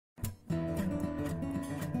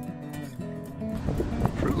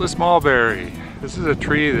Fruitless Mulberry. This is a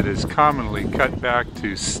tree that is commonly cut back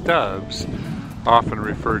to stubs, often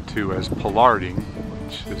referred to as pollarding,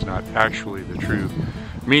 which is not actually the true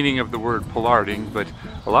meaning of the word pollarding, but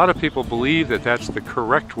a lot of people believe that that's the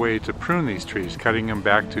correct way to prune these trees, cutting them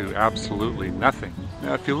back to absolutely nothing.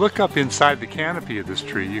 Now, if you look up inside the canopy of this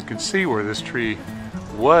tree, you can see where this tree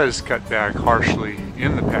was cut back harshly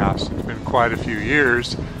in the past. It's been quite a few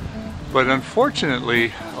years. But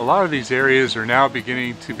unfortunately, a lot of these areas are now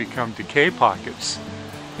beginning to become decay pockets.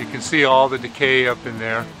 You can see all the decay up in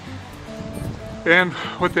there. And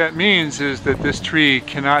what that means is that this tree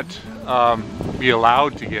cannot be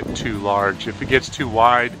allowed to get too large. If it gets too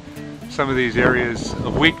wide, some of these areas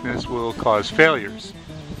of weakness will cause failures.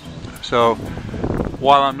 So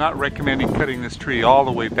while I'm not recommending cutting this tree all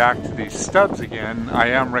the way back to these stubs again, I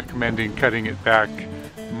am recommending cutting it back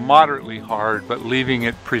moderately hard, but leaving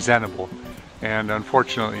it presentable. And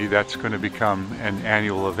unfortunately, that's going to become an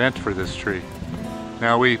annual event for this tree.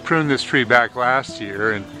 Now, we pruned this tree back last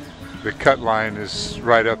year, and the cut line is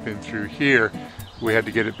right up in through here. We had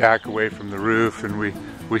to get it back away from the roof, and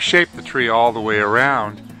we shaped the tree all the way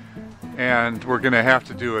around. And we're going to have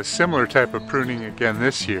to do a similar type of pruning again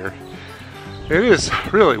this year. It is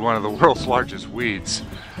really one of the world's largest weeds,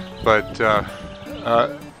 but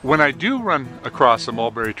when I do run across a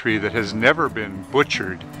mulberry tree that has never been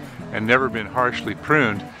butchered and never been harshly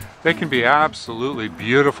pruned, they can be absolutely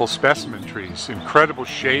beautiful specimen trees, incredible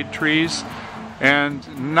shade trees,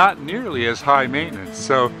 and not nearly as high maintenance.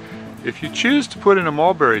 So if you choose to put in a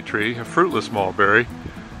mulberry tree, a fruitless mulberry,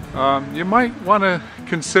 you might want to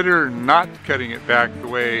consider not cutting it back the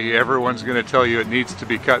way everyone's going to tell you it needs to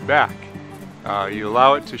be cut back. You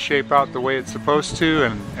allow it to shape out the way it's supposed to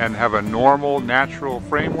and have a normal, natural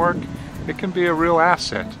framework, it can be a real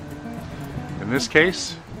asset. In this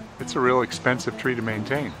case, it's a real expensive tree to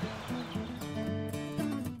maintain.